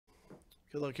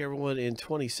Good luck, everyone, in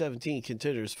 2017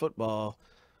 Contenders football.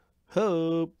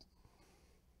 Hope.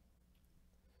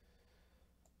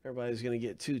 Everybody's going to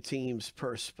get 2 teams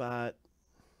per spot.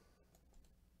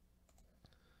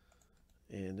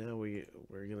 And now we're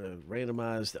going to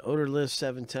randomize the owner list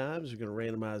 7 times. We're going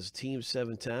to randomize the team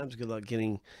 7 times. Good luck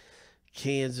getting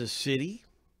Kansas City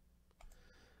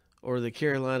or the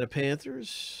Carolina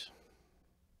Panthers.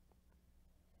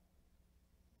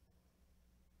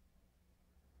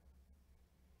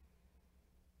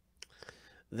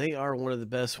 They are one of the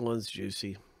best ones,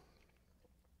 Juicy.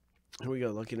 Here we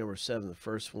go. Lucky number 7. The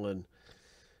first one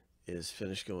is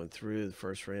finished going through the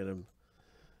first random.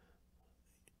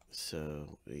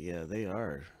 So, yeah, they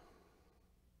are.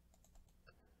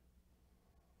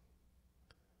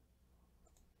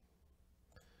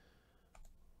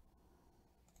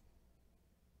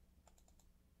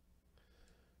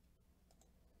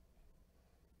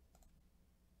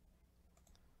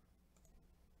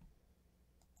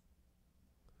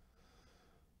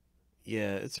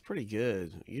 Yeah, it's pretty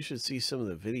good. You should see some of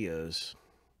the videos,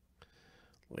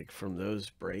 like from those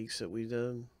breaks that we've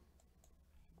done.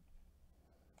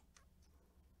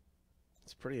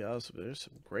 It's pretty awesome. There's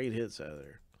some great hits out of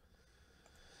there.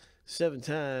 7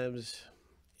 times.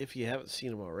 If you haven't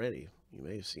seen them already, you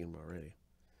may have seen them already.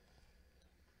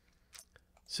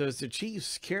 So it's the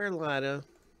Chiefs, Carolina,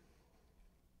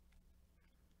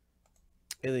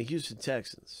 and the Houston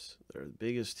Texans. They're the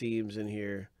biggest teams in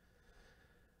here.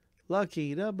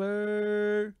 Lucky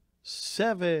number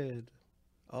 7.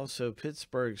 Also,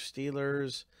 Pittsburgh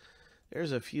Steelers.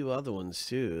 There's a few other ones,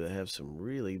 too, that have some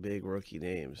really big rookie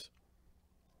names.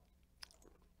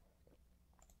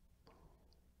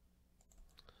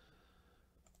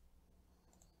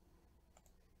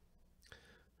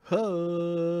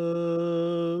 Ho!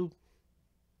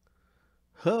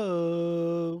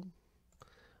 Ho!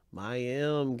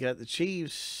 Miami got the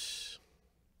Chiefs.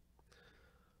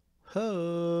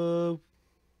 Ho!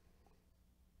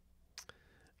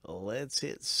 Let's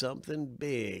hit something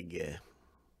big.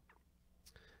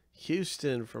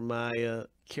 Houston for my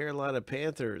Carolina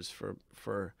Panthers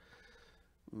for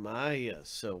Maya.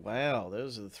 So, wow,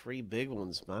 those are the 3 big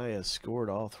ones. Maya scored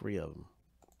all 3 of them.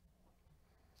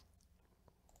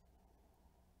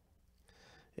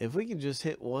 If we can just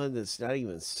hit one that's not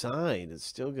even signed, it's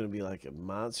still going to be like a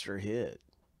monster hit.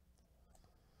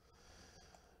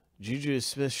 Juju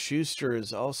Smith-Schuster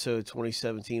is also a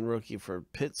 2017 rookie for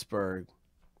Pittsburgh.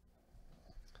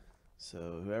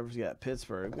 So whoever's got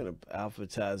Pittsburgh, I'm going to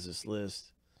alphabetize this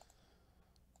list.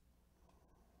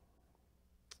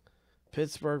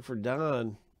 Pittsburgh for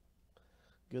Don.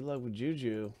 Good luck with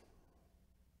Juju.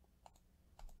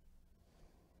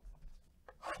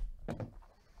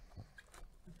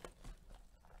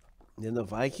 And the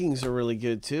Vikings are really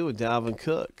good too with Dalvin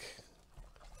Cook.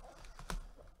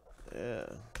 Yeah.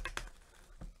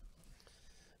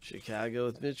 Chicago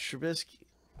with Mitch Trubisky.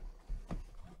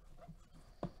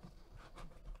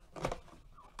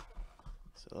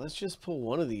 So let's just pull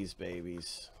one of these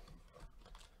babies.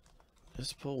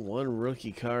 Just pull one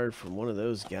rookie card from one of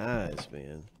those guys,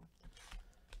 man.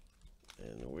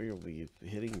 And we'll be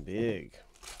hitting big.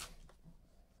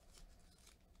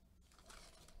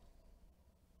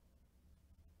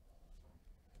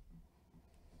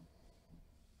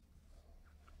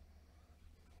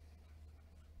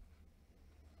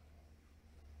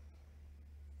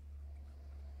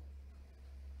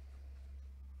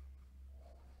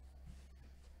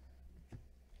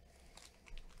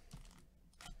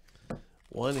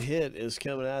 One hit is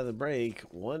coming out of the break.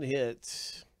 One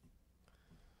hit.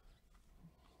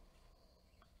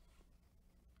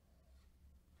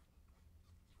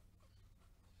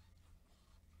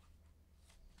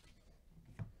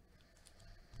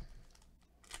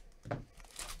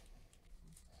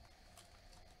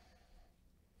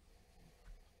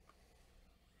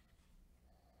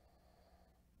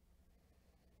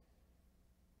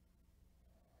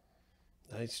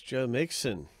 Nice Joe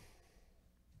Mixon.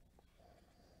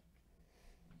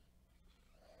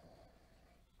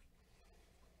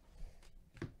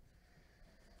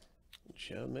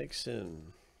 Joe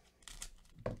Mixon.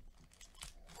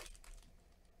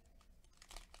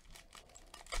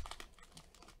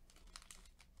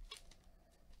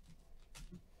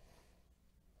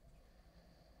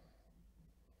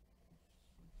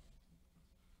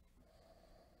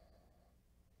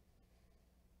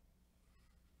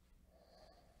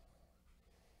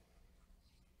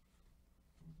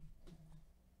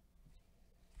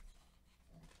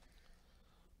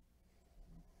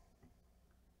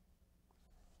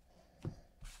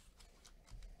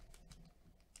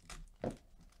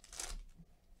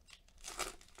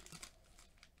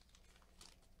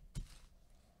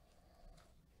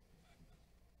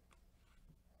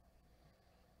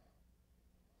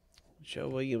 Joe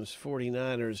Williams,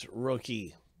 49ers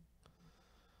rookie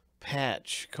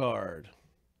patch card.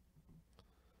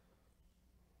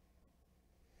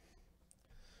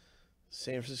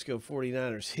 San Francisco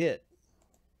 49ers hit.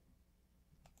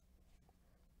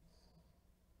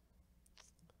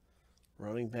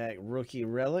 Running back rookie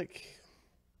relic.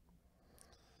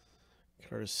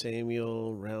 Curtis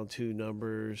Samuel, round 2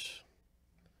 numbers.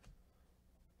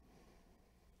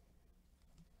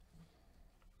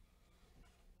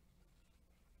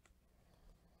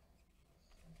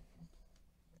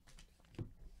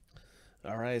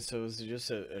 All right, so it was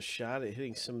just a shot at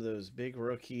hitting some of those big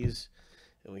rookies.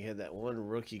 And we had that one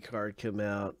rookie card come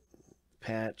out.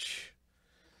 Patch.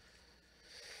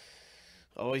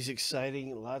 Always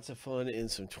exciting, lots of fun,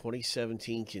 and some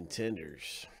 2017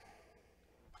 contenders.